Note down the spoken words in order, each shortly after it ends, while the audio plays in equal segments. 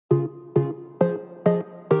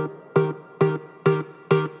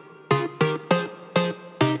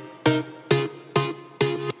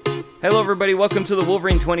Hello, everybody. Welcome to the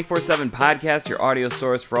Wolverine 24/7 podcast, your audio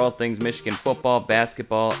source for all things Michigan football,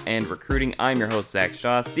 basketball, and recruiting. I'm your host, Zach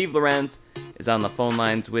Shaw. Steve Lorenz is on the phone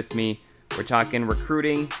lines with me. We're talking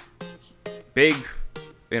recruiting. Big,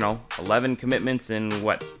 11 commitments in,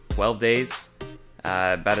 12 days?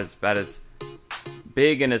 About as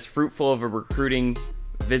big and as fruitful of a recruiting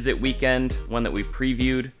visit weekend, one that we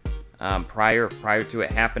previewed prior to it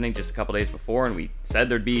happening just a couple days before, and we said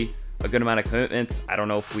there'd be a good amount of commitments. I don't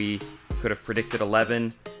know if we could have predicted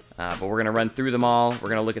 11, but we're going to run through them all. We're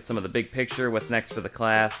going to look at some of the big picture, what's next for the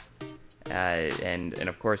class, and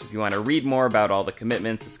of course, if you want to read more about all the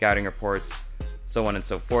commitments, the scouting reports, so on and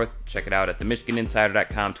so forth, check it out at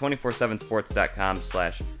themichiganinsider.com,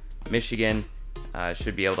 247sports.com/Michigan.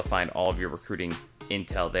 Should be able to find all of your recruiting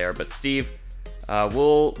intel there. But Steve,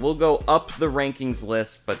 we'll go up the rankings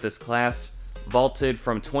list, but this class vaulted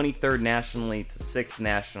from 23rd nationally to 6th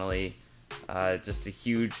nationally. Just a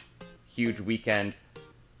huge weekend.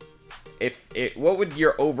 What would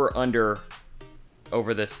your over-under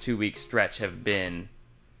over this 2-week stretch have been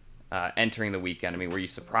entering the weekend? I mean, were you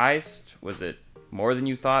surprised? Was it more than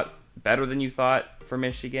you thought? Better than you thought for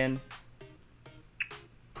Michigan?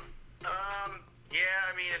 Yeah,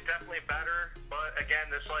 I mean, it's definitely better. But again,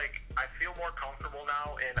 I feel more comfortable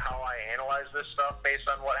now in how I analyze this stuff based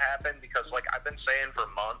on what happened, because I've been saying for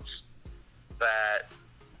months that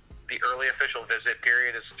the early official visit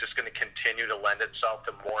period is just going to continue to lend itself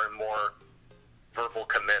to more and more verbal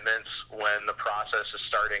commitments when the process is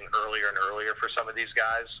starting earlier and earlier for some of these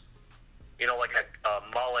guys.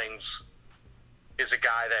 Mullings is a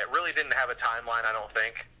guy that really didn't have a timeline, I don't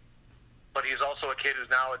think. But he's also a kid who's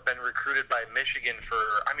now been recruited by Michigan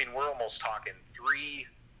for, we're almost talking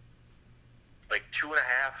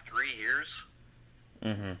 2.5, 3 years.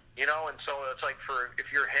 Mm-hmm. And so it's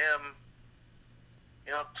if you're him,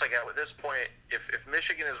 at this point, if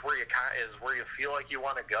Michigan is where you feel like you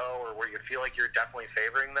want to go, or where you feel like you're definitely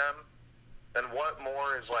favoring them, then what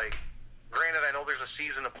more is granted, I know there's a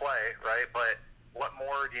season to play, right? But what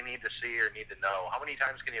more do you need to see or need to know? How many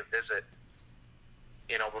times can you visit,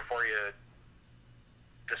 before you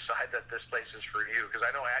decide that this place is for you? Because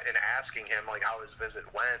I know in asking him how his visit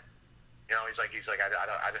went, he's like I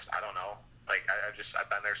don't know. I've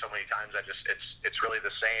been there so many times. It's really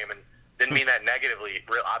the same, and didn't mean that negatively,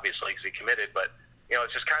 real obviously, because he committed, but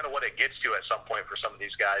it's just kind of what it gets to at some point for some of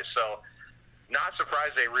these guys. So not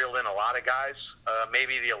surprised they reeled in a lot of guys.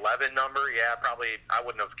 Maybe the 11 number, yeah, probably I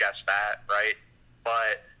wouldn't have guessed that, right?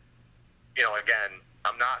 But again,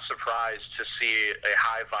 I'm not surprised to see a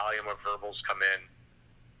high volume of verbals come in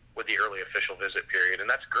with the early official visit period. And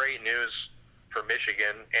that's great news for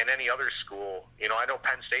Michigan and any other school. I know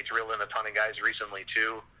Penn State's reeled in a ton of guys recently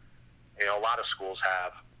too. A lot of schools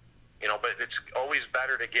have. But it's always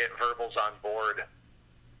better to get verbals on board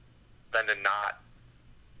than to not.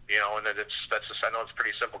 And I know it's a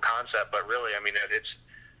pretty simple concept, but really, it's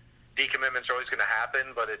decommitments are always going to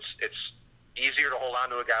happen, but it's easier to hold on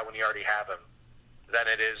to a guy when you already have him than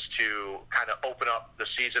it is to kind of open up the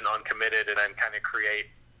season uncommitted and then kind of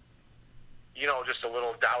create, just a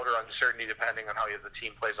little doubt or uncertainty depending on how the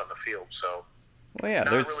team plays on the field. So,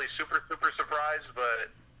 not really super, super surprised,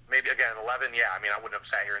 but maybe, again, 11, yeah. I wouldn't have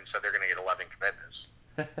sat here and said they're going to get 11 commitments.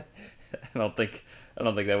 I don't think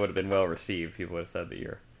that would have been well received. People would have said that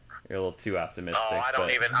you're a little too optimistic. Oh, I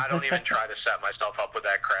don't even try to set myself up with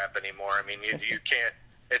that crap anymore. You can't.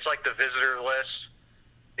 It's like the visitor list.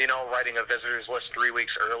 Writing a visitors list 3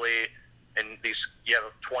 weeks early, and you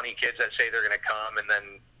have 20 kids that say they're going to come, and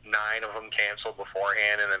then 9 of them cancel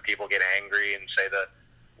beforehand, and then people get angry and say the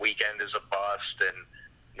weekend is a bust and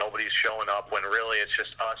nobody's showing up, when really it's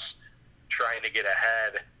just us trying to get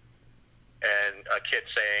ahead, and a kid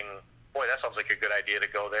saying, boy, that sounds like a good idea to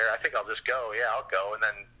go there. I think I'll just go. Yeah, I'll go. And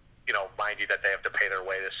then, mind you that they have to pay their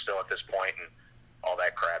way still at this point and all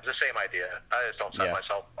that crap. It's the same idea. I just don't set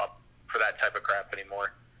myself up for that type of crap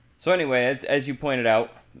anymore. So anyway, as you pointed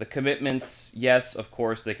out, the commitments, yes, of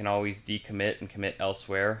course, they can always decommit and commit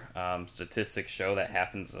elsewhere. Statistics show that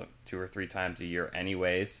happens 2 or 3 times a year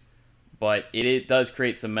anyways. But it does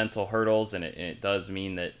create some mental hurdles, and it does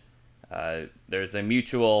mean that there's a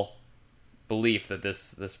mutual belief that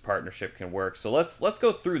this partnership can work. So let's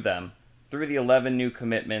go through them, through the 11 new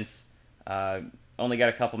commitments. Only got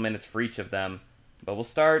a couple minutes for each of them, but we'll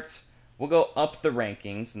go up the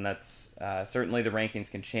rankings, and that's certainly the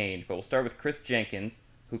rankings can change. But we'll start with Chris Jenkins,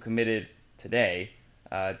 who committed today,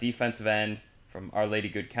 defensive end from Our Lady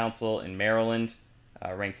Good Counsel in Maryland,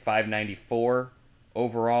 ranked 594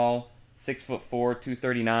 overall. 6'4",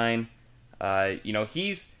 239.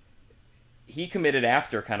 He committed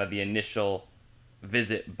after kind of the initial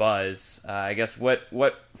visit buzz. I guess what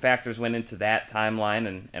factors went into that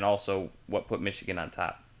timeline, and also what put Michigan on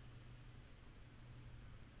top?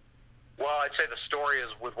 Well, I'd say the story is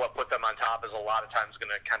with what put them on top is a lot of times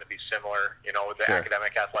going to kind of be similar, with the Sure.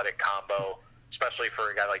 academic-athletic combo, especially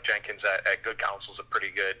for a guy like Jenkins at Good Counsel is a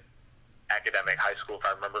pretty good academic high school, if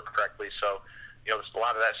I remember correctly. So, a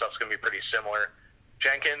lot of that stuff's going to be pretty similar.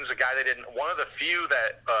 Jenkins, a guy that one of the few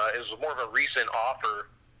that is more of a recent offer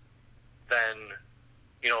than,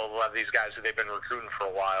 a lot of these guys who they've been recruiting for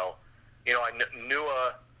a while.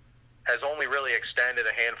 Nua has only really extended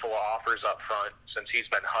a handful of offers up front since he's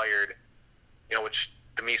been hired, which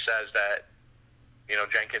to me says that,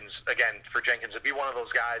 Jenkins, again, for Jenkins to be one of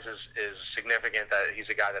those guys is significant, that he's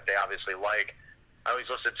a guy that they obviously like. I know he's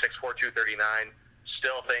listed 6'4", 239.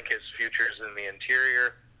 Still think his future's in the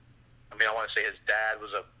interior. I mean, I want to say his dad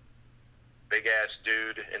was a big-ass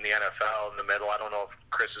dude in the NFL in the middle. I don't know if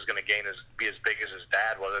Chris is going to be as big as his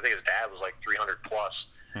dad was. I think his dad was like 300-plus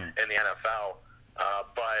in the NFL.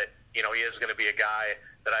 But, he is going to be a guy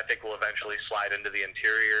that I think will eventually slide into the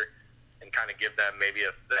interior and kind of give them maybe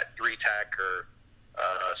that 3-tech or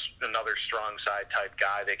another strong side type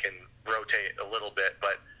guy. They can rotate a little bit,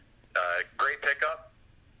 but great pickup.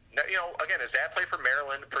 Again, his dad played for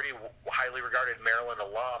Maryland, pretty highly regarded Maryland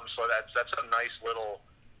alum, so that's a nice little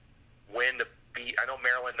win to beat. I know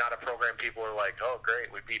Maryland, not a program people are like, oh,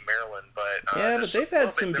 great, we beat Maryland, but but they've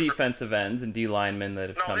had some defensive ends and D linemen that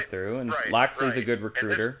have come through, and Loxley's a good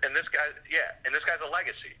recruiter. And this guy's a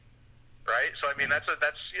legacy, right? So I mean, that's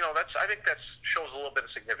I think that shows a little bit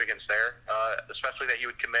of significance there, especially that he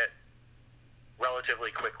would commit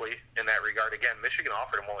relatively quickly in that regard. Again, Michigan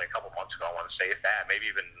offered him only a couple months ago, I want to say, if that, maybe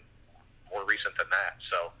even more recent than that.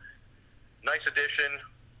 So, nice addition.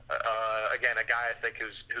 Again, a guy I think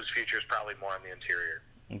whose future is probably more on the interior.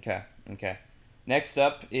 Okay. Next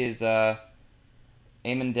up is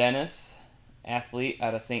Eamon Dennis, athlete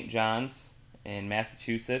out of St. John's in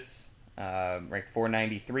Massachusetts, ranked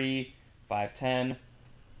 493, 5'10",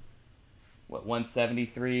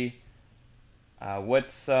 173.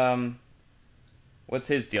 What's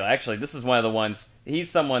his deal? Actually, this is one of the ones. He's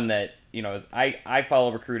someone that I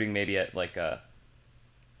follow recruiting maybe at like a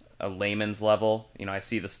layman's level. I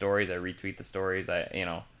see the stories, I retweet the stories. I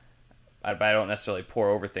don't necessarily pour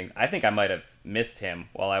over things. I think I might have missed him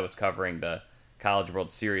while I was covering the College World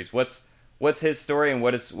Series. What's his story, and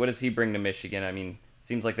what does he bring to Michigan? I mean, it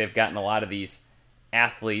seems like they've gotten a lot of these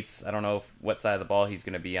athletes. I don't know what side of the ball he's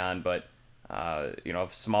going to be on, but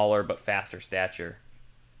of smaller but faster stature.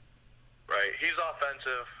 Right, he's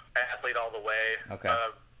offensive athlete all the way. Okay.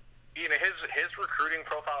 His recruiting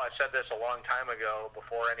profile. I said this a long time ago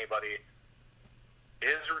before anybody.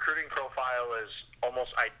 His recruiting profile is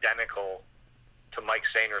almost identical to Mike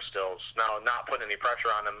Sainristil's. Now, not putting any pressure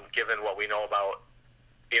on him, given what we know about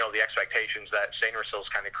the expectations that Sainristil's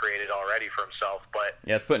kind of created already for himself. But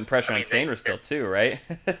yeah, it's putting pressure on Sainristil too, right?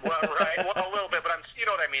 Well, a little bit, but you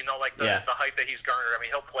know what I mean, though. Like the hype that he's garnered. I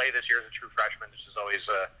mean, he'll play this year as a true freshman, which is always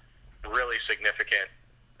a really significant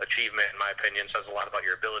achievement, in my opinion. Says a lot about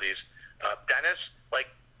your abilities. Dennis,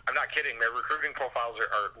 I'm not kidding. Their recruiting profiles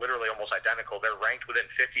are literally almost identical. They're ranked within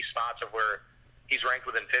 50 spots of where he's ranked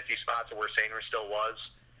within 50 spots of where Sainristil was.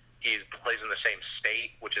 He plays in the same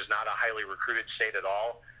state, which is not a highly recruited state at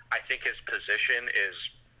all. I think his position is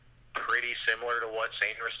pretty similar to what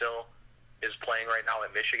Sainristil is playing right now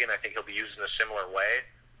at Michigan. I think he'll be used in a similar way.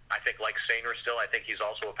 I think, like Sainristil, I think he's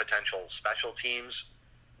also a potential special teams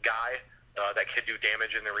guy that could do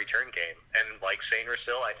damage in the return game. And like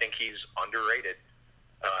Sainristil, I think he's underrated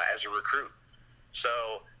as a recruit.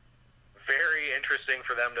 So very interesting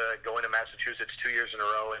for them to go into Massachusetts 2 years in a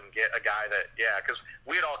row and get a guy that, because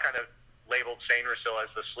we had all kind of labeled Sainristil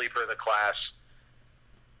as the sleeper of the class,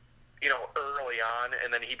 early on,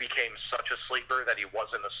 and then he became such a sleeper that he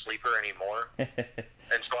wasn't a sleeper anymore.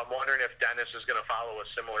 And so I'm wondering if Dennis is going to follow a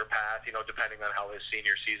similar path, depending on how his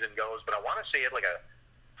senior season goes. But I want to say he had like a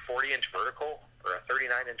 40-inch vertical or a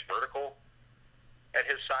 39-inch vertical at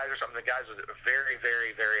his size or something. The guy's very,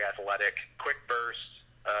 very, very athletic, quick burst.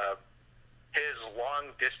 His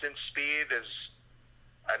long distance speed is,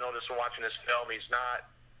 I noticed when watching his film, he's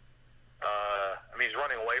not, he's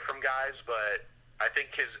running away from guys, but I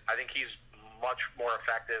think he's much more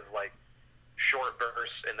effective, like short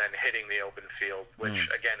bursts and then hitting the open field, which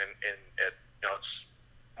again, it's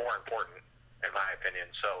more important in my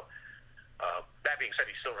opinion. So that being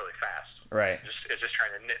said, he's still really fast. Right. It's just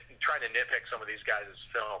trying to nitpick some of these guys'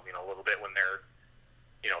 film, a little bit when they're,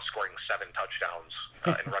 scoring 7 touchdowns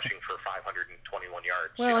and rushing for 521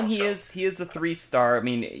 yards. Well, and he is a 3-star. I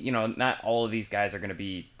mean, not all of these guys are going to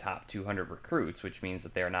be top 200 recruits, which means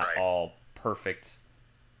that they're not all perfect,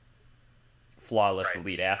 flawless right.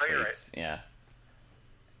 elite No, athletes. right. Yeah.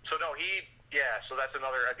 So no, so that's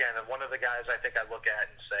another, again, one of the guys I think I look at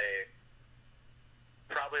and say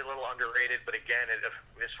probably a little underrated, but again,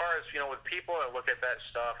 as far as, with people that look at that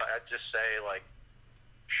stuff, I'd just say, like,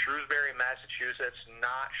 Shrewsbury, Massachusetts,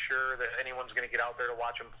 not sure that anyone's going to get out there to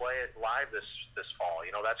watch him play it live this fall.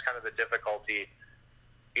 That's kind of the difficulty,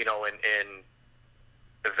 in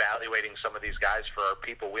evaluating some of these guys for our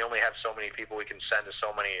people. We only have so many people we can send to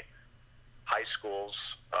so many high schools.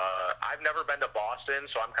 I've never been to Boston,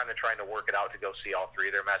 so I'm kind of trying to work it out to go see all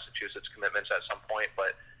three of their Massachusetts commitments at some point,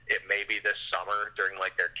 but it may be this summer during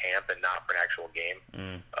like their camp and not for an actual game.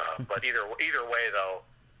 But either way, though,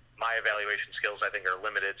 my evaluation skills I think are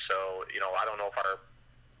limited. So I don't know if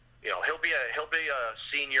he'll be a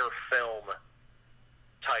senior film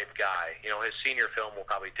type guy. His senior film will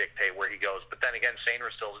probably dictate where he goes. But then again,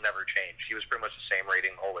 Sainristil's never changed. He was pretty much the same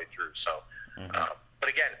rating all the way through. So, but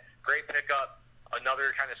again, great pickup.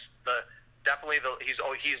 Another kind of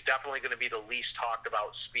he's definitely going to be the least talked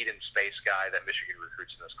about speed and space guy that Michigan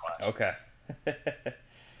recruits in this class. Okay.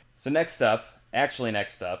 So next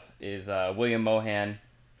up is William Mohan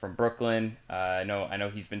from Brooklyn. I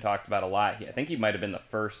know he's been talked about a lot. I think he might have been the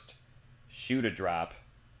first shoe to drop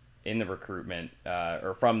in the recruitment,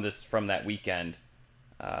 or from that weekend.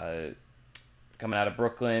 Coming out of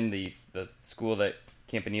Brooklyn, the school that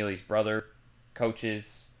Campanelli's brother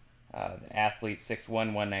coaches. Athlete 6'1",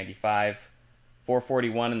 195,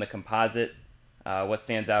 441 in the composite. What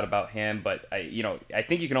stands out about him? But I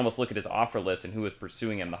think you can almost look at his offer list and who is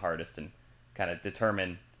pursuing him the hardest and kind of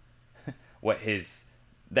determine what his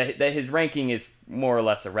ranking is more or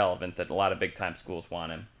less irrelevant. That a lot of big time schools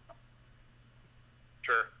want him.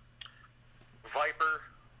 Sure. Viper,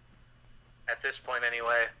 at this point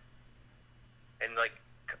anyway, and like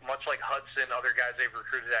much like Hudson, other guys they've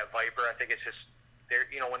recruited at Viper, I think it's just.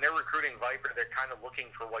 When they're recruiting Viper, they're kind of looking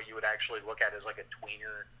for what you would actually look at as like a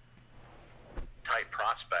tweener type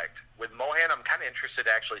prospect. With Mohan, I'm kind of interested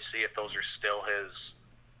to actually see if those are still his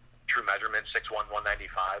true measurements, 6'1",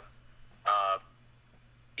 195.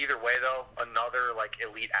 Either way, though, another like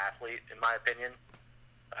elite athlete in my opinion,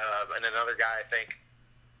 and another guy I think.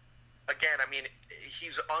 Again, I mean,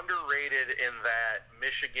 he's underrated in that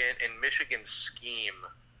Michigan's scheme,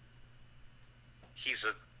 he's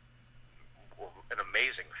an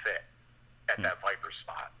amazing fit at that Viper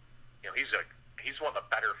spot. He's one of the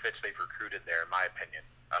better fits they've recruited there, in my opinion,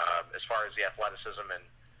 as far as the athleticism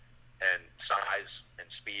and size and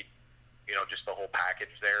speed. Just the whole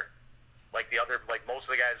package there. Like most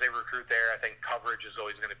of the guys they recruit there, I think coverage is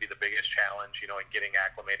always going to be the biggest challenge. And getting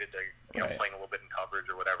acclimated to Right. playing a little bit in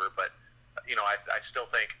coverage or whatever. But I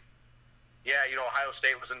still think, Ohio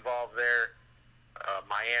State was involved there,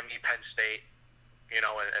 Miami, Penn State.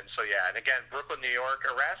 And so, yeah. And again, Brooklyn, New York.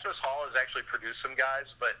 Erasmus Hall has actually produced some guys,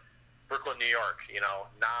 but Brooklyn, New York,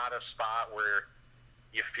 not a spot where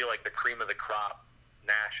you feel like the cream of the crop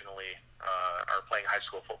nationally are playing high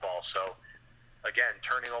school football. So, again,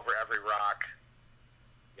 turning over every rock.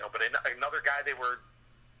 But another guy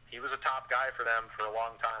he was a top guy for them for a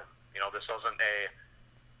long time. This wasn't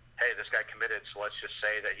hey, this guy committed, so let's just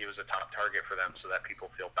say that he was a top target for them so that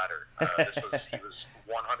people feel better. He was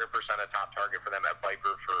 100% a top target for them at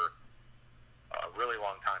Viper for a really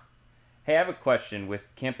long time. Hey, I have a question with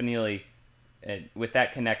Campanelli, with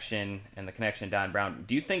that connection and the connection to Don Brown.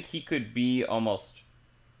 Do you think he could be almost?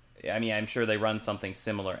 I mean, I'm sure they run something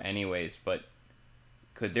similar, anyways, but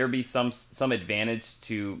could there be some advantage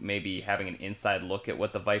to maybe having an inside look at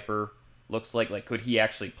what the Viper looks like? Like, could he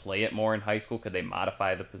actually play it more in high school? Could they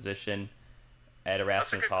modify the position at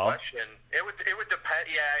Erasmus Hall? That's a good question. It would depend.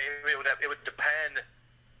 Yeah, it would depend.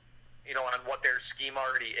 On what their scheme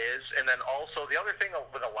already is, and then also the other thing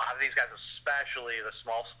with a lot of these guys, especially the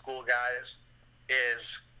small school guys, is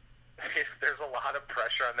if there's a lot of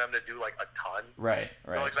pressure on them to do like a ton. Right.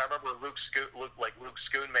 Like I remember Luke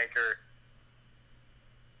Schoonmaker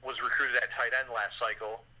was recruited at tight end last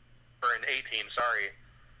cycle, or in 18. Sorry.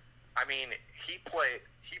 I mean, he played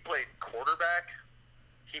quarterback.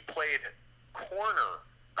 He played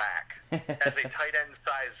cornerback as a tight end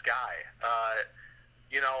size guy.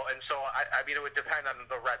 And so I mean, it would depend on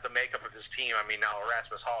the makeup of his team. I mean, now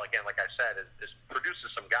Erasmus Hall, again, like I said, is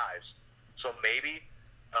produces some guys. So maybe,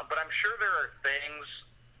 but I'm sure there are things,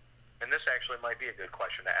 and this actually might be a good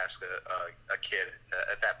question to ask a kid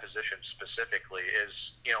at that position specifically. Is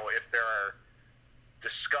if there are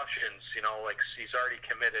discussions, like he's already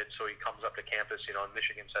committed, so he comes up to campus, and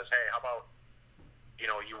Michigan says, hey, how about,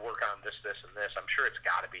 you work on this, and this. I'm sure it's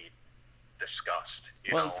got to be discussed.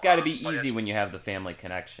 It's got to be easy when you have the family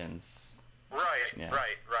connections. Right, Yeah.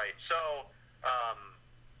 right. So,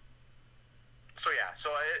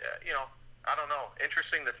 I don't know.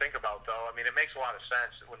 Interesting to think about, though. I mean, it makes a lot of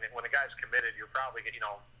sense. When a guy's committed, you're probably,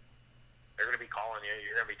 they're going to be calling you.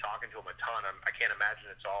 You're going to be talking to him a ton. I can't imagine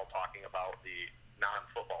it's all talking about the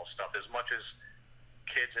non-football stuff. As much as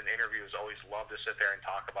kids in interviews always love to sit there and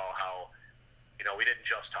talk about how, we didn't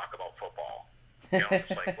just talk about football. It's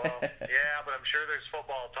like, well, yeah, but I'm sure there's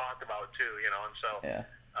football talked about too, and so, yeah.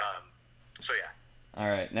 Yeah. All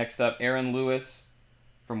right, next up, Aaron Lewis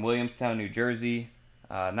from Williamstown, New Jersey.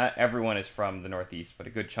 Not everyone is from the Northeast, but a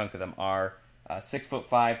good chunk of them are. 6'5",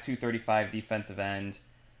 235 defensive end,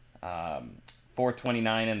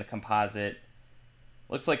 429 in the composite.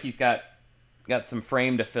 Looks like he's got some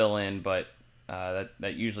frame to fill in, but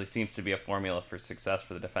that usually seems to be a formula for success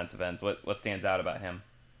for the defensive ends. What stands out about him?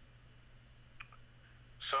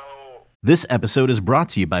 This episode is brought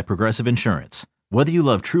to you by Progressive Insurance. Whether you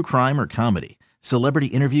love true crime or comedy, celebrity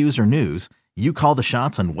interviews or news, you call the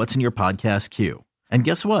shots on what's in your podcast queue. And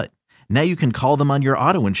guess what? Now you can call them on your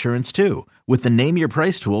auto insurance too with the Name Your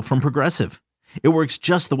Price tool from Progressive. It works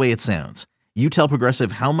just the way it sounds. You tell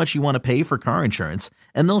Progressive how much you want to pay for car insurance,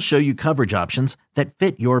 and they'll show you coverage options that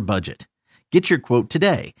fit your budget. Get your quote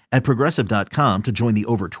today at Progressive.com to join the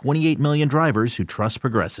over 28 million drivers who trust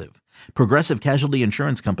Progressive. Progressive Casualty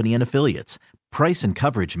Insurance Company and Affiliates. Price and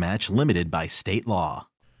coverage match limited by state law.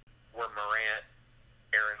 Were Morant,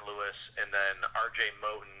 Aaron Lewis, and then R.J.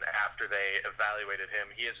 Moten after they evaluated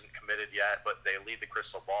him. He isn't committed yet, but they lead the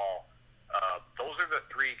crystal ball. Those are the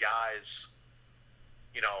three guys,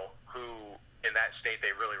 who in that state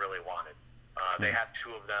they really, really wanted. They have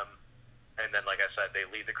two of them. And then, like I said, they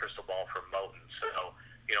lead the crystal ball for Moten. So,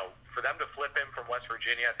 for them to flip him from West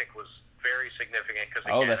Virginia, I think was very significant. Cause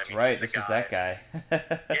again, that's right. This was that guy.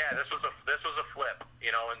 Yeah, this was a flip.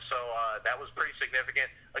 And so that was pretty significant.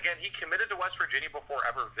 Again, he committed to West Virginia before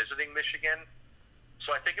ever visiting Michigan.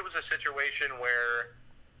 So I think it was a situation where,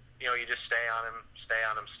 you just stay on him.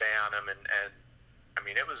 And I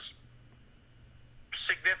mean, it was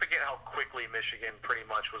significant how quickly Michigan pretty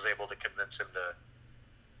much was able to convince him to,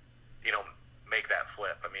 make that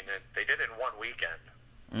flip. I mean, they did it in one weekend,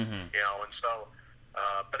 and so,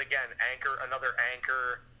 but again, another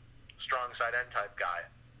anchor, strong side end type guy,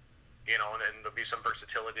 and there'll be some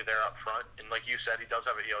versatility there up front. And like you said, he does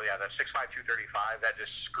have that 6'5", 235, that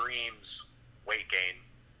just screams weight gain.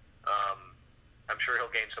 I'm sure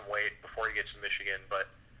he'll gain some weight before he gets to Michigan, but,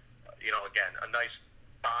 again, a nice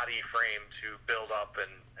body frame to build up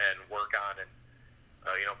and work on and,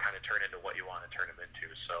 kind of turn into what you want to turn him into.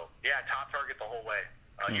 So, yeah, top target the whole way.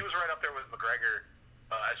 He was right up there with McGregor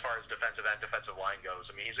as far as defensive end, defensive line goes.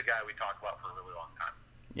 I mean, he's a guy we talked about for a really long time.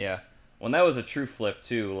 Yeah. Well, and that was a true flip,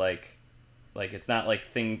 too. Like it's not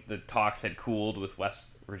like the talks had cooled with West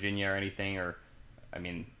Virginia or anything, or, I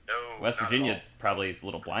mean, no, West Virginia probably is a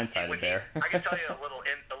little blindsided there. I can tell you a little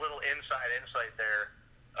inside insight there.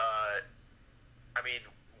 I mean,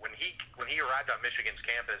 when he arrived on Michigan's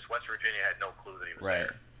campus, West Virginia had no clue that he was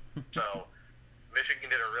there. So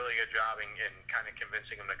Michigan did a really good job in kind of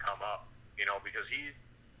convincing him to come up, because he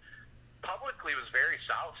publicly was very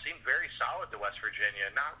solid, seemed very solid to West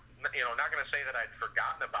Virginia. Not going to say that I'd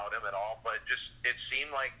forgotten about him at all, but just it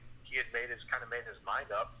seemed like he had made his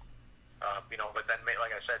mind up. But then,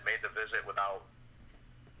 like I said, made the visit without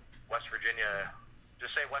West Virginia.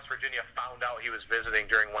 Just say West Virginia found out he was visiting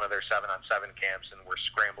during one of their 7-on-7 camps and were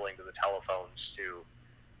scrambling to the telephones to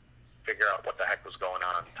figure out what the heck was going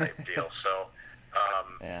on type deal. So,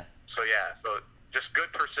 So just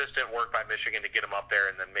good persistent work by Michigan to get him up there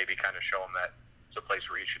and then maybe kind of show him that it's a place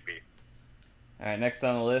where he should be. All right, next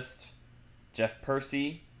on the list, Jeff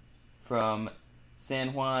Percy from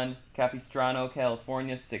San Juan Capistrano,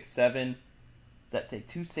 California, 6'7". Does that say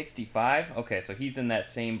 265? Okay, so he's in that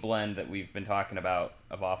same blend that we've been talking about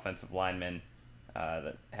of offensive linemen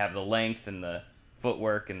that have the length and the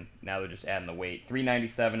footwork, and now they're just adding the weight.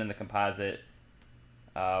 397 in the composite.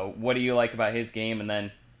 What do you like about his game? And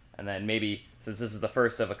then maybe, since this is the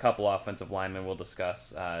first of a couple offensive linemen, we'll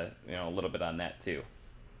discuss a little bit on that too.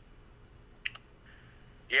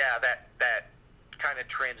 Yeah, that kind of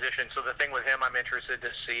transition. So the thing with him I'm interested to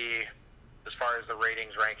see, as far as the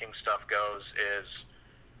ratings, ranking stuff goes, is,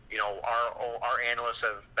 our analysts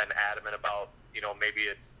have been adamant about, maybe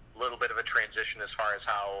a little bit of a transition as far as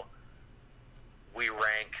how we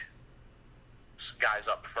rank guys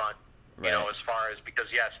up front, right. As far as, because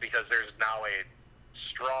there's now a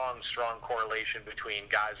strong correlation between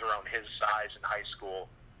guys around his size in high school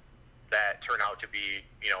that turn out to be,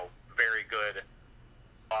 very good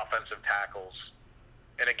offensive tackles.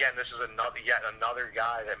 And again, this is yet another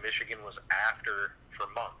guy that Michigan was after for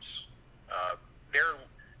months.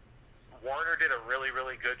 Warner did a really,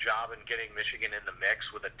 really good job in getting Michigan in the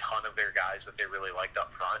mix with a ton of their guys that they really liked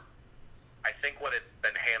up front. I think what had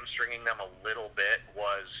been hamstringing them a little bit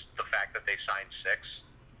was the fact that they signed 6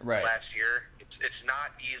 last year. It's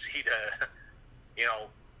not easy to,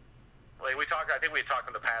 like I think we had talked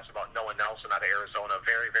in the past about Noah Nelson out of Arizona, a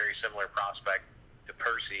very, very similar prospect to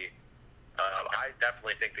Percy. I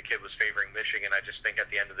definitely think the kid was favoring Michigan. I just think at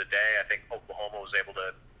the end of the day, I think Oklahoma was able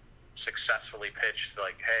to successfully pitch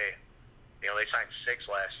like, hey, they signed 6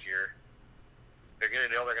 last year. They're going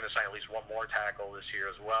to they're going to sign at least one more tackle this year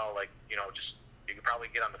as well. Like, just you can probably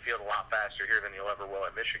get on the field a lot faster here than you'll ever will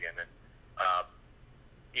at Michigan. And,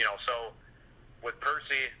 so with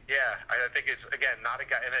Percy, yeah, I think it's, again, not a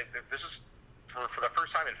guy. And this is, for the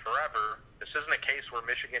first time in forever, this isn't a case where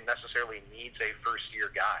Michigan necessarily needs a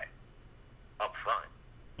first-year guy up front.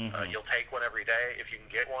 Mm-hmm. You'll take one every day if you can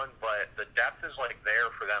get one, but the depth is there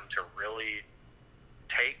for them to really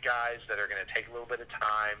take guys that are going to take a little bit of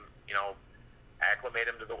time, acclimate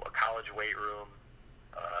them to the college weight room,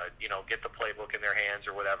 get the playbook in their hands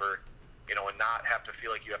or whatever, and not have to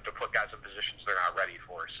feel like you have to put guys in positions they're not ready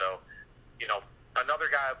for. So, another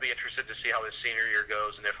guy I'd be interested to see how his senior year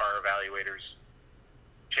goes and if our evaluators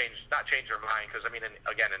not change their mind, because, an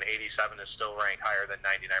 87 is still ranked higher than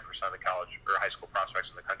 99% of the college or high school prospects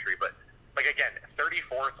in the country. But,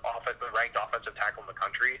 34th ranked offensive tackle in the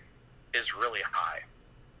country is really high.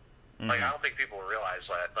 Mm-hmm. I don't think people realize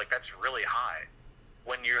that. That's really high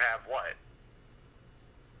when you have what?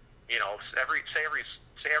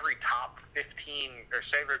 Every top 15 or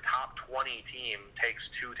every top 20 team takes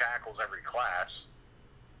 2 tackles every class.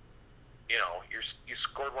 You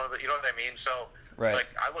scored one of the. You know what I mean? So, right.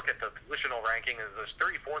 I look at the positional ranking as this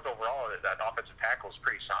 34th overall. That offensive tackle is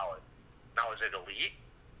pretty solid. Now, is it elite?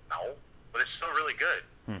 No, but it's still really good.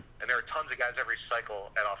 And there are tons of guys every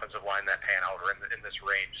cycle at offensive line that pan out or in this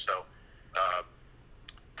range. So,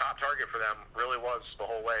 top target for them really was the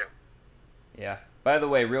whole way. Yeah. By the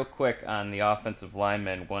way, real quick on the offensive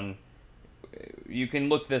linemen, you can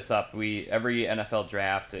look this up. Every NFL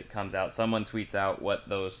draft, it comes out. Someone tweets out what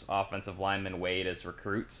those offensive linemen weighed as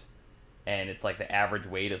recruits, and it's the average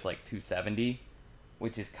weight is 270,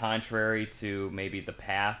 which is contrary to maybe the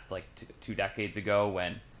past, 2 decades ago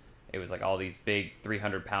when it was all these big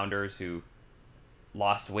 300-pounders who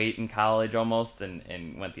lost weight in college almost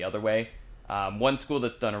and went the other way. One school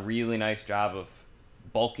that's done a really nice job of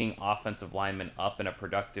bulking offensive linemen up in a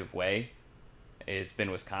productive way has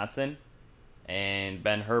been Wisconsin, and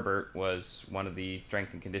Ben Herbert was one of the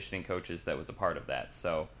strength and conditioning coaches that was a part of that.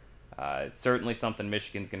 So it's certainly something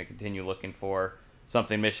Michigan's going to continue looking for,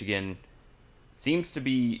 something Michigan seems to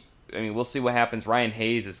be. We'll see what happens. Ryan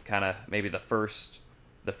Hayes is kind of maybe the first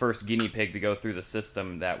guinea pig to go through the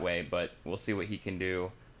system that way, but we'll see what he can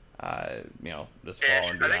do. This fall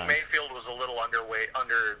and beyond. I think Mayfield was a little underweight.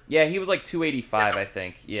 Yeah, he was 285, I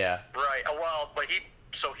think. Yeah. Right. Well, but he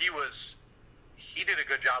did a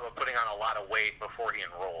good job of putting on a lot of weight before he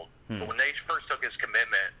enrolled. But when they first took his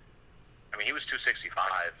commitment, he was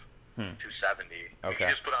 265, 270. Okay.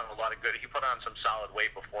 He just put on a lot of good. He put on some solid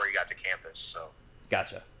weight before he got to campus. So.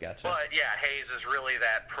 Gotcha. But yeah, Hayes is really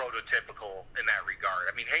that prototypical in that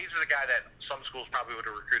regard. Hayes is a guy that some schools probably would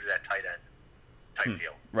have recruited at tight end.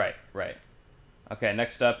 Deal. Right. Okay,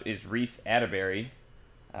 next up is Reese Atterbury,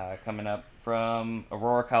 coming up from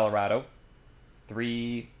Aurora, Colorado.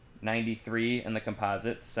 393 in the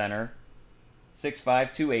composite, center.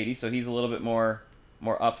 6'5", 280, so he's a little bit more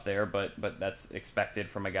up there, but that's expected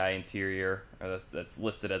from a guy interior, or that's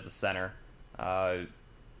listed as a center. What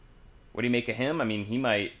do you make of him? He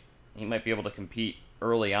might be able to compete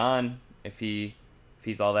early on if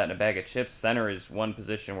he's all that in a bag of chips. Center is one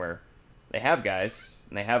position where they have guys,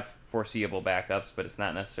 and they have foreseeable backups, but it's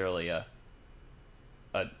not necessarily a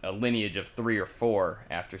lineage of 3 or 4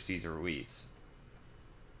 after Cesar Ruiz.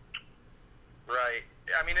 Right.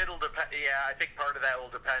 It'll depend. Yeah, I think part of that will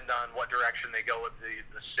depend on what direction they go with the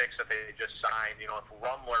 6 that they just signed. If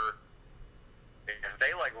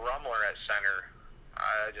they like Rumler at center,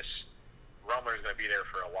 Rumler's going to be there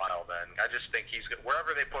for a while. Then I just think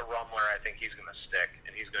wherever they put Rumler, I think he's going to stick,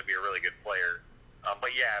 and he's going to be a really good player.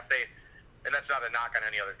 But yeah, and that's not a knock on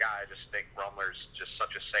any other guy. I just think Rumler's just such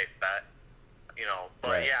a safe bet,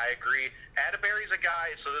 But right. Yeah, I agree. Atterbury's a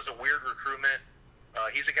guy, so there's a weird recruitment.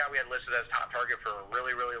 He's a guy we had listed as top target for a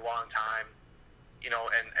really, really long time,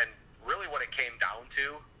 and really what it came down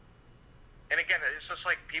to. And again, it's just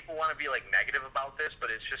people want to be negative about this, but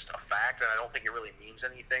it's just a fact, and I don't think it really means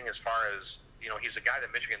anything as far as, he's a guy that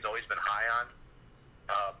Michigan's always been high on.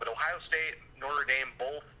 But Ohio State, Notre Dame,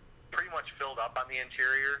 both pretty much filled up on the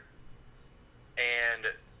interior. And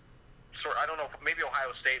I don't know, maybe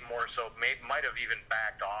Ohio State more so, might have even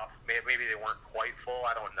backed off. Maybe they weren't quite full,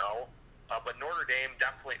 I don't know. But Notre Dame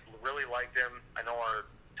definitely really liked him. I know our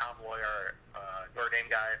Tom Loy, our Notre Dame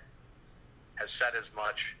guy, has said as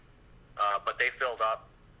much. But they filled up.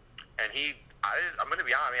 And I'm going to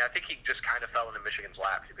be honest, I think he just kind of fell into Michigan's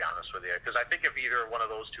lap, to be honest with you. Because I think if either one of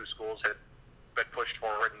those two schools had been pushed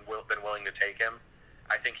forward and been willing to take him,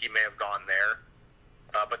 I think he may have gone there.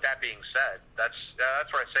 But that being said, that's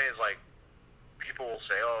what I say is, like, people will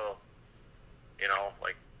say, oh,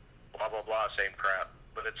 like, blah, blah, blah, same crap.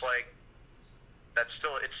 But it's like, it's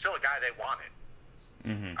still a guy they wanted.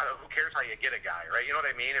 Mm-hmm. Who cares how you get a guy, right? You know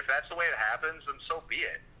what I mean? If that's the way it happens, then so be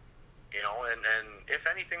it. And if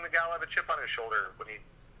anything, the guy will have a chip on his shoulder when he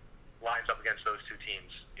lines up against those two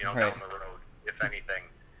teams, right. Down the road, if anything.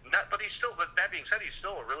 But that being said, he's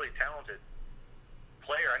still a really talented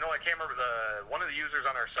player. I know I can't remember one of the users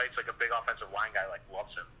on our site's like a big offensive line guy, like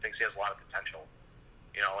loves him, thinks he has a lot of potential,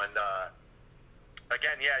 and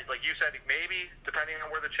again, yeah, like you said, maybe depending on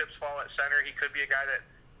where the chips fall at center, he could be a guy that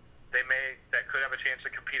could have a chance to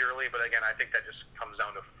compete early. But again, I think that just comes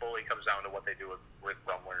down to what they do with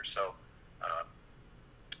Rumler. So,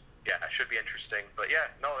 yeah, it should be interesting. But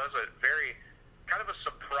yeah, no, that was a very kind of a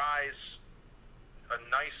surprise, a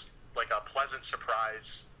nice, like a pleasant surprise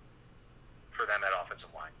for them at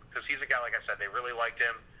offensive line, because he's a guy, like I said, they really liked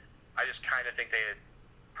him. I just kind of think they had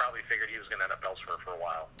probably figured he was going to end up elsewhere for a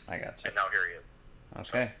while. I got you. And now here he is.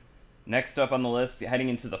 Okay. So. Next up on the list, heading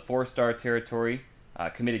into the 4-star territory,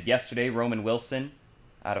 committed yesterday, Roman Wilson,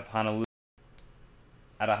 out of Honolulu,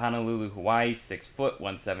 Hawaii, 6 foot,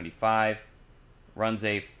 175, runs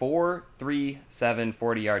a 4.37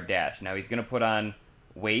 40-yard dash. Now he's going to put on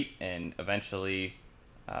weight and eventually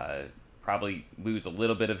probably lose a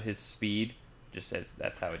little bit of his speed, just as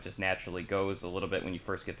that's how it just naturally goes a little bit when you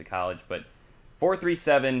first get to college. But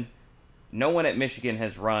 4.37, no one at Michigan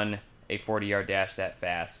has run a 40-yard dash that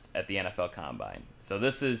fast at the NFL Combine. So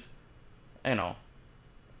this is,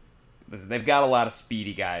 they've got a lot of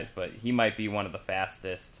speedy guys, but he might be one of the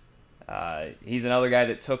fastest. He's another guy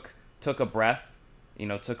that took a breath,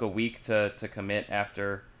 took a week to commit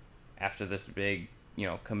after this big,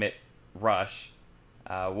 commit rush.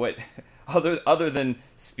 What other than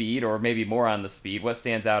speed, or maybe more on the speed, what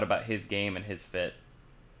stands out about his game and his fit?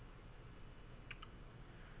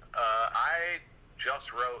 I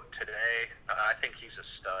just wrote today, I think he's a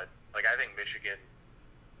stud. Like, I think Michigan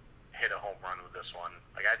hit a home run with this one.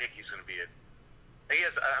 Like, I think he's going to be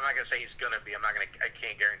I'm not going to say he's going to be. I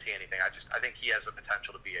can't guarantee anything. I think he has the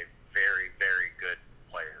potential to be a very, very good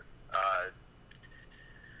player.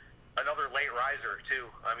 Another late riser, too.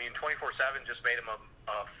 24/7 just made him a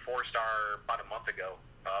 4-star about a month ago.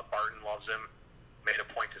 Barton loves him. Made a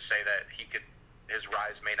point to say that his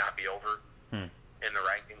rise may not be over in the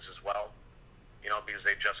rankings as well. Because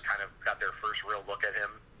they just kind of got their first real look at him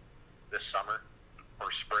this summer or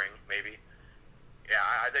spring, maybe. Yeah,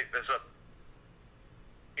 I think there's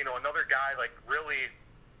another guy, like, really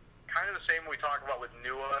kind of the same we talk about with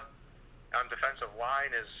Nua on defensive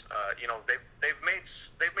line is, they've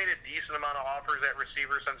made a decent amount of offers at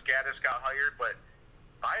receiver since Gaddis got hired, but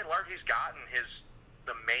by and large he's gotten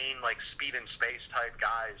the main, like, speed and space type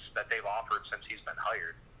guys that they've offered since he's been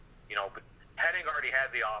hired. But Henning already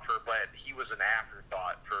had the offer, but he was an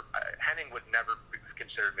afterthought. Henning would never be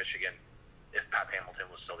considered Michigan if Pep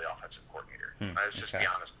Hamilton was still the offensive coordinator. Let's just be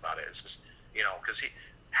honest about it. It's just, because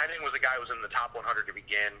Henning was a guy who was in the top 100 to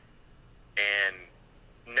begin and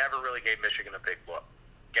never really gave Michigan a big look.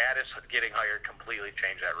 Gaddis getting hired completely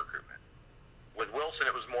changed that recruitment. With Wilson,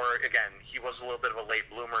 it was more, again, he was a little bit of a late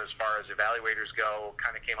bloomer as far as evaluators go,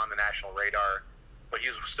 kind of came on the national radar, but he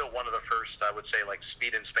was still one of the first, I would say, like,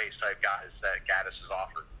 speed and space type guys that Gaddis has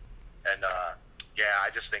offered. And, I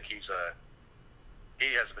just think he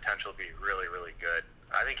has the potential to be really, really good.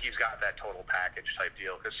 I think he's got that total package type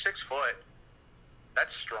deal, because 6 foot,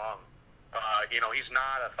 that's strong. He's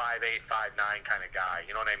not a 5'8", 5'9" kind of guy.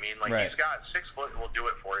 You know what I mean? Like, He's got 6 foot and will do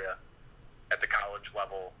it for you at the college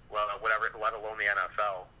level, well, whatever, let alone the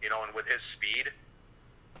NFL. And with his speed,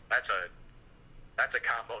 that's a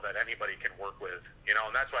combo that anybody can work with. And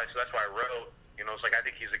that's why I wrote. It's like, I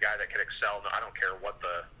think he's a guy that can excel. I don't care what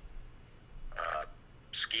the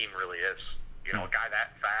scheme really is. A guy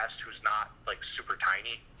that fast who's not, like, super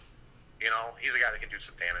tiny. He's a guy that can do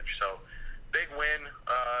some damage. So, big win.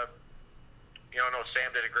 I know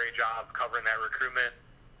Sam did a great job covering that recruitment.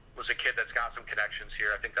 Was a kid that's got some connections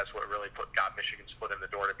here. I think that's what really got Michigan's foot in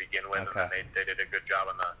the door to begin with. Okay. And then they did a good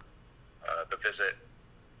job on the visit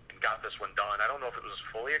and got this one done. I don't know if it was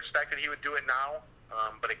fully expected he would do it now,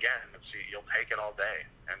 but again, you'll take it all day.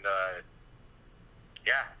 And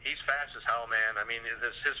Yeah, he's fast as hell, man. I mean,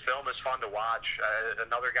 his film is fun to watch.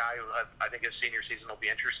 Another guy who I think his senior season will be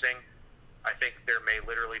interesting. I think there may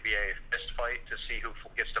literally be a fist fight to see who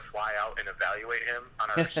gets to fly out and evaluate him on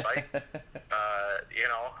our site.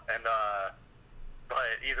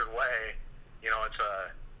 But either way, it's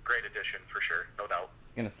a great addition for sure, no doubt. I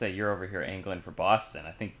was gonna say you're over here angling for Boston.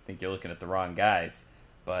 I think you're looking at the wrong guys.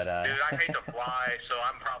 But dude, I hate to fly, so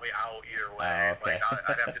I'm probably out either way. Oh, okay. Like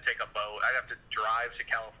I'd have to take a boat. I'd have to drive to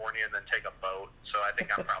California and then take a boat. So I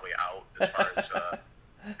think I'm probably out as far as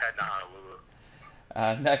heading to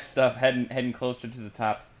Honolulu. Next up, heading closer to the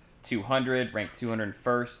top 200, ranked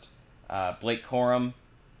 201st. Blake Corum,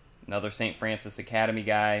 another St. Francis Academy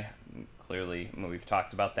guy. Clearly, we've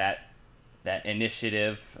talked about that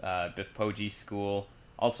initiative. Biff Poggi school,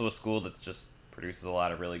 also a school that's just produces a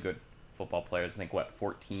lot of really good football players. I think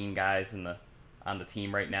 14 guys on the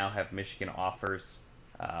team right now have Michigan offers,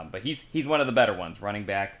 but he's one of the better ones. Running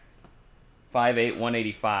back, 5'8",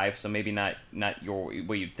 185, so maybe not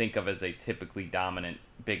what you'd think of as a typically dominant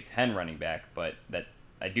Big Ten running back, but that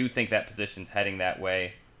I do think that position's heading that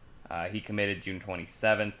way. He committed June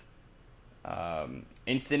 27th.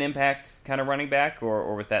 Instant impact kind of running back,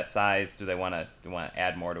 or with that size, do they want to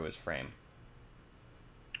add more to his frame?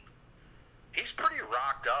 He's pretty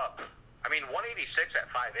rocked up. I mean, 186 at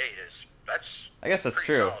 5'8" I guess that's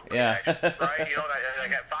true. Solid, yeah. Right?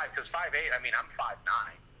 Like at 5, because 5'8", I mean, I'm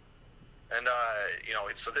 5'9". And,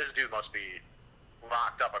 so this dude must be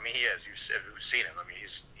rocked up. I mean, he is. You've seen him. I mean,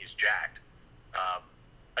 he's jacked.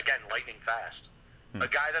 Again, lightning fast. A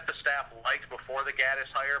guy that the staff liked before the Gaddis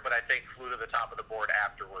hire, but I think flew to the top of the board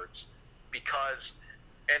afterwards.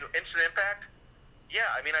 And instant impact,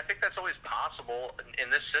 yeah, I mean, I think that's always possible in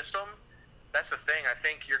this system. That's the thing. I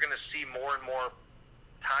think you're going to see more and more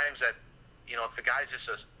times that, if the guy's just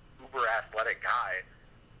a uber athletic guy,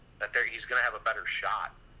 that he's going to have a better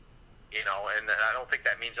shot. And I don't think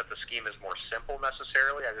that means that the scheme is more simple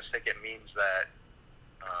necessarily. I just think it means that,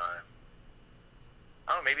 I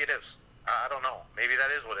don't know, maybe it is. I don't know. Maybe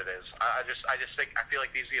that is what it is. I just think, I feel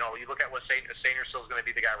like these, you look at what Sainterstill's going to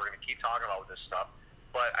be the guy we're going to keep talking about with this stuff.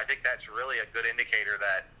 But I think that's really a good indicator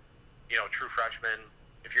that, true freshman,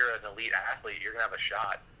 if you're an elite athlete, you're going to have a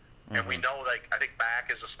shot. And we know, I think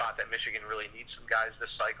back is a spot that Michigan really needs some guys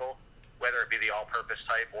this cycle, whether it be the all-purpose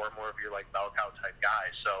type or more of your, bell cow type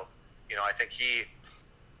guys. So, I think he,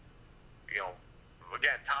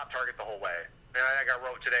 again, top target the whole way. And I think I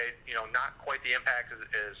wrote today, not quite the impact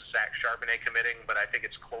as Zach Charbonnet committing, but I think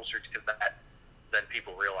it's closer to that than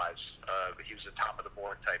people realize. He was a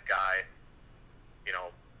top-of-the-board type guy.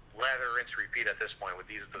 Lather, rinse, repeat at this point with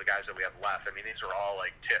these are the guys that we have left. I mean, these are all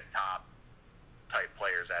tip-top type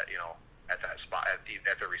players at that spot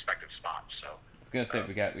at their respective spots. So I was gonna say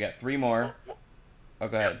we got 3 more. Oh,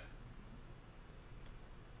 go ahead.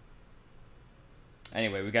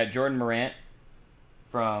 Anyway, we got Jordan Morant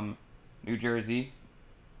from New Jersey,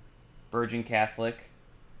 Virgin Catholic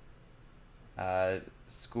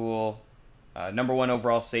school, number 1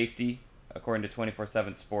 overall safety according to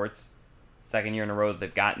 24/7 Sports. Second year in a row that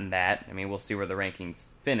they've gotten that. I mean, we'll see where the rankings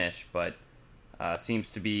finish, but seems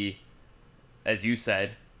to be, as you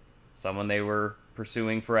said, someone they were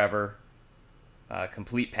pursuing forever.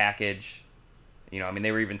 Complete package. I mean,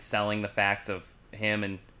 they were even selling the fact of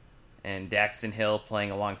him and Daxton Hill playing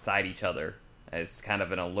alongside each other as kind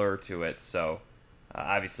of an allure to it. So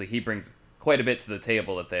obviously he brings quite a bit to the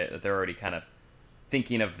table that they're already kind of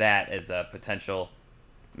thinking of that as a potential,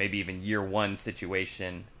 maybe even year 1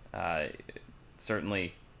 situation.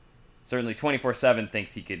 Certainly 24/7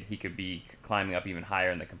 thinks he could be climbing up even higher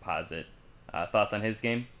in the composite. Thoughts on his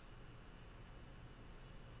game?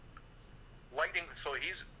 Lightning. So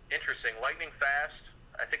he's interesting. Lightning fast.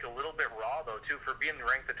 I think a little bit raw though too for being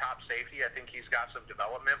ranked the top safety. I think he's got some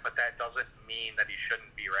development, but that doesn't mean that he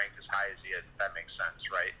shouldn't be ranked as high as he is. If that makes sense,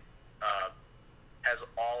 right? Has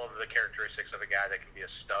all of the characteristics of a guy that can be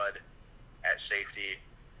a stud at safety.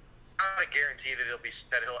 I'm not guarantee that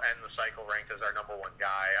he'll end the cycle ranked as our number 1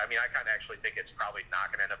 guy. I mean, I kind of actually think it's probably not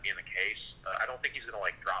going to end up being the case. I don't think he's going to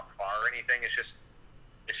drop far or anything. It's just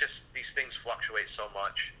these things fluctuate so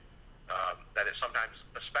much that it sometimes,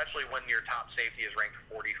 especially when your top safety is ranked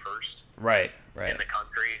 41st, right in the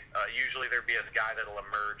country. Usually there'd be a guy that'll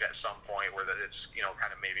emerge at some point where it's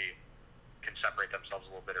kind of maybe can separate themselves a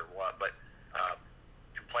little bit or what, but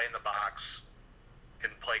can play in the box,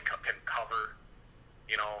 can cover.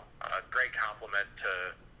 A great compliment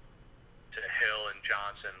to Hill and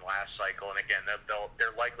Johnson last cycle, and again,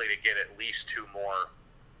 they're likely to get at least 2 more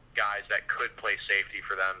guys that could play safety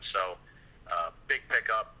for them. So, big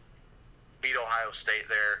pickup. Beat Ohio State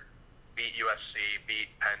there, beat USC, beat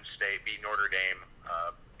Penn State, beat Notre Dame.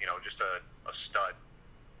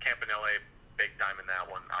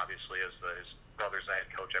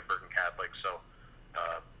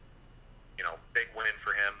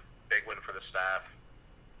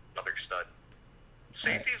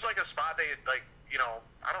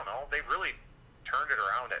 I don't know, they really turned it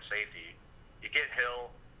around at safety. You get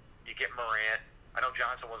Hill, you get Morant. I know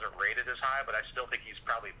Johnson wasn't rated as high, but I still think he's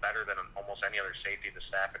probably better than almost any other safety the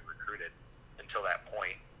staff had recruited until that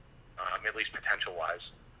point, at least potential-wise.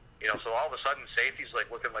 So all of a sudden, safety's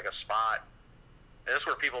looking like a spot. And this is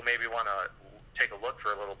where people maybe want to take a look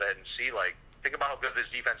for a little bit and see, think about how good this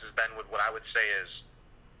defense has been with what I would say is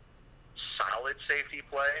solid safety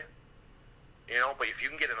play. But if you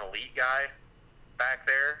can get an elite guy back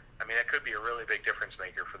there, I mean, that could be a really big difference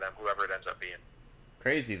maker for them, whoever it ends up being.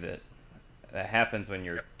 Crazy that happens when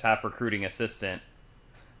your top recruiting assistant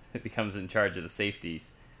becomes in charge of the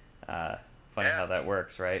safeties. Funny how that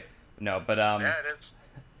works, right? No, but yeah, it is.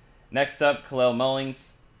 Next up, Khalil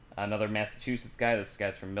Mullings, another Massachusetts guy. This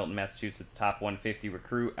guy's from Milton, Massachusetts, top 150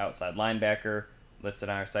 recruit, outside linebacker, listed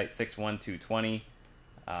on our site, 6'1", 220.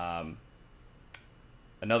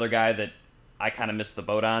 Another guy that I kind of missed the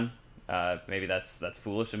boat on. Maybe that's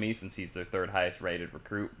foolish of me since he's their third highest rated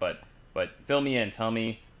recruit, but fill me in. Tell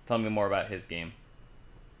me more about his game.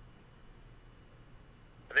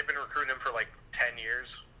 They've been recruiting him for 10 years.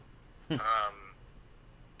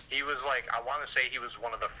 He was I want to say he was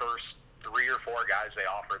one of the first 3 or 4 guys they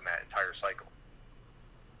offered in that entire cycle.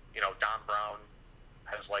 Don Brown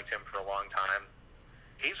has liked him for a long time.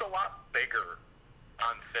 He's a lot bigger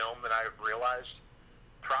on film than I realized.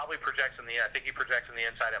 Probably projects I think he projects in the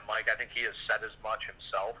inside at Mike. I think he has said as much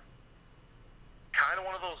himself. Kind of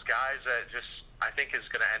one of those guys that just, I think, is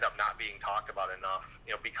going to end up not being talked about enough,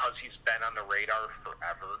 because he's been on the radar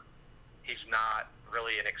forever. He's not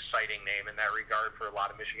really an exciting name in that regard for a lot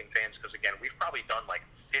of Michigan fans because, again, we've probably done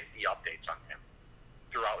 50 updates on him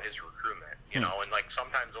throughout his recruitment, and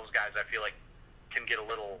sometimes those guys I feel can get a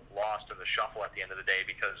little lost in the shuffle at the end of the day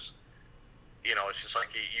because, it's just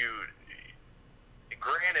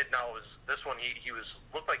granted, now this one he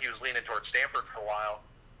looked like he was leaning towards Stanford for a while.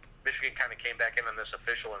 Michigan kind of came back in on this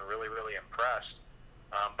official and really, really impressed.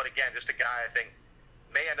 But again, just a guy I think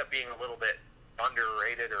may end up being a little bit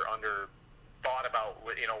underrated or under thought about,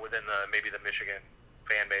 within maybe the Michigan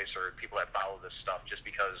fan base or people that follow this stuff, just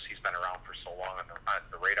because he's been around for so long on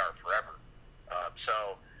the radar forever.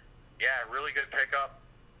 Really good pickup.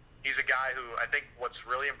 He's a guy who I think what's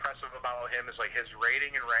really impressive about him is his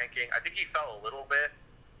rating and ranking. I think he fell a little bit,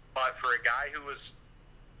 but for a guy who was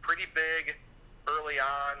pretty big early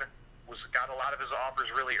on, got a lot of his offers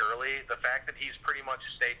really early, the fact that he's pretty much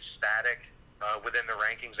stayed static within the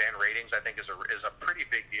rankings and ratings, I think is a pretty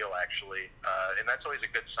big deal actually, and that's always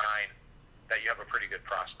a good sign that you have a pretty good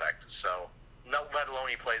prospect. So, let alone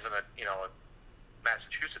he plays in a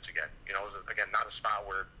Massachusetts again. Again, not a spot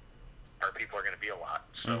where our people are going to be a lot.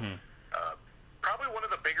 So, probably one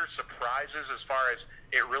of the bigger surprises as far as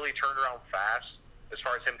it really turned around fast, as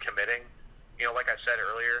far as him committing. Like I said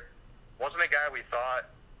earlier, wasn't a guy we thought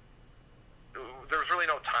there was really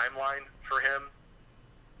no timeline for him,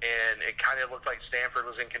 and it kind of looked like Stanford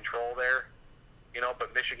was in control there.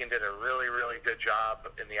 But Michigan did a really, really good job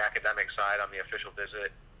in the academic side on the official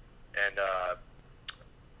visit, and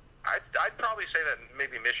I'd probably say that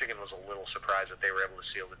maybe Michigan was a little surprised that they were able to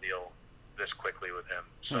seal the deal this quickly with him.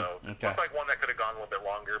 So okay. Looked like one that could have gone a little bit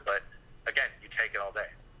longer, but again, you take it all day.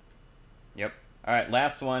 Yep. All right,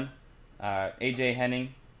 last one. A.J.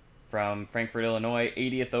 Henning from Frankfort, Illinois,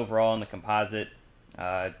 80th overall in the composite.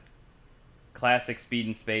 Classic speed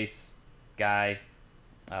and space guy.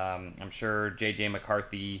 I'm sure J.J.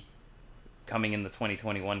 McCarthy coming in the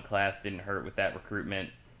 2021 class didn't hurt with that recruitment.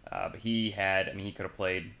 But he could have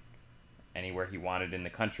played anywhere he wanted in the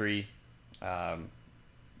country.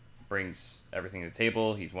 Brings everything to the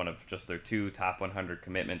table. He's one of just their 2 top 100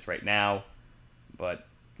 commitments right now, but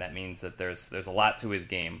that means that there's a lot to his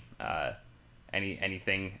game.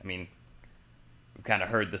 Anything? I mean, we've kind of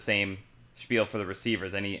heard the same spiel for the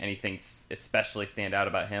receivers. Anything especially stand out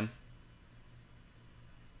about him?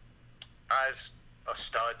 A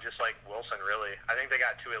stud, just like Wilson. Really, I think they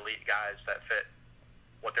got 2 elite guys that fit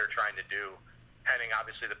what they're trying to do. Henning,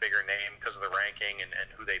 obviously, the bigger name because of the ranking and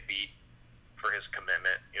who they beat for his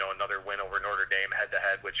commitment. Another win over Notre Dame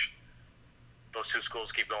head-to-head, which those 2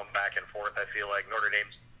 schools keep going back and forth. I feel like Notre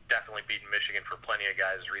Dame's definitely beaten Michigan for plenty of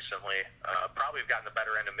guys recently. Probably have gotten the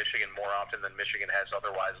better end of Michigan more often than Michigan has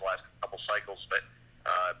otherwise the last couple cycles. But,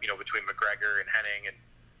 between McGregor and Henning and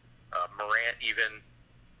Morant even,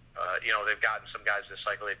 they've gotten some guys this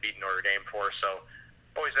cycle they've beaten Notre Dame for. So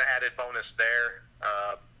always an added bonus there.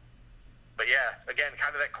 But, yeah, again,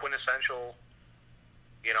 kind of that quintessential,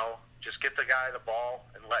 just get the guy the ball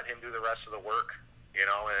and let him do the rest of the work,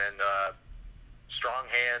 and strong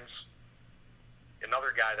hands.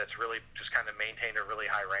 Another guy that's really just kind of maintained a really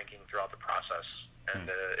high ranking throughout the process. and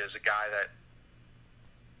is a guy that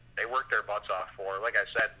they worked their butts off for. Like I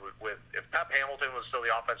said, if Pep Hamilton was still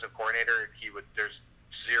the offensive coordinator, there's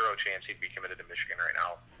zero chance he'd be committed to Michigan right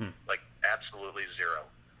now. Like, absolutely zero.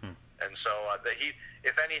 And so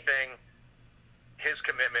if anything, his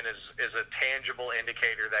commitment is a tangible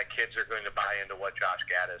indicator that kids are going to buy into what Josh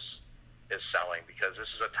Gaddis is selling, because this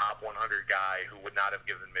is a top 100 guy who would not have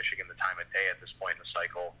given Michigan the time of day at this point in the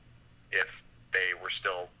cycle if they were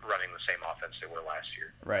still running the same offense they were last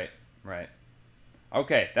year. Right.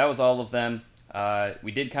 Okay, that was all of them.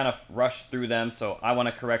 We did kind of rush through them, so I want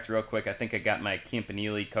to correct real quick. I think I got my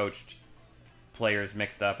Campanile coached players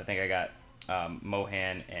mixed up. I think I got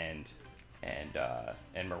Mohan and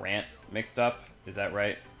Morant mixed up. Is that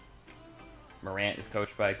right? Morant is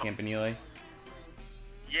coached by Campanile?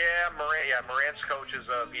 Morant's coach is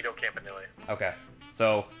Vito Campanile. Okay,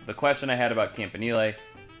 so the question I had about Campanile,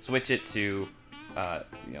 switch it to,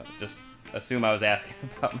 just assume I was asking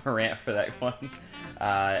about Morant for that one.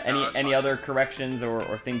 Any other corrections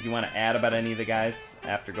or things you want to add about any of the guys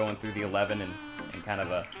after going through the 11 in kind of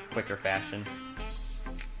a quicker fashion?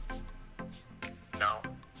 No.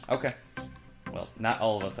 Okay. Well, not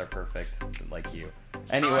all of us are perfect like you.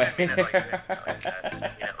 Anyway. No, I mean it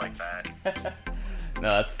like that. No,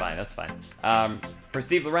 that's fine. For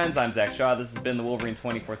Steve Lorenz, I'm Zach Shaw. This has been the Wolverine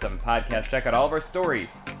 24/7 podcast. Check out all of our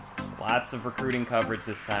stories. Lots of recruiting coverage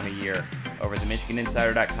this time of year over at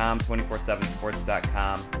themichiganinsider.com,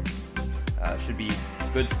 247sports.com. Should be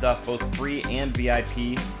good stuff, both free and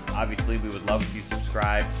VIP. Obviously, we would love if you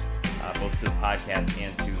subscribed both to the podcast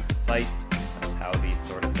and to the site. That's how these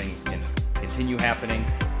sort of things can continue happening.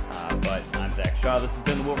 But I'm Zach Shaw. This has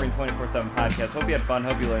been the Wolverine 24/7 podcast. Hope you had fun.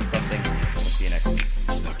 Hope you learned something. We'll see you next week.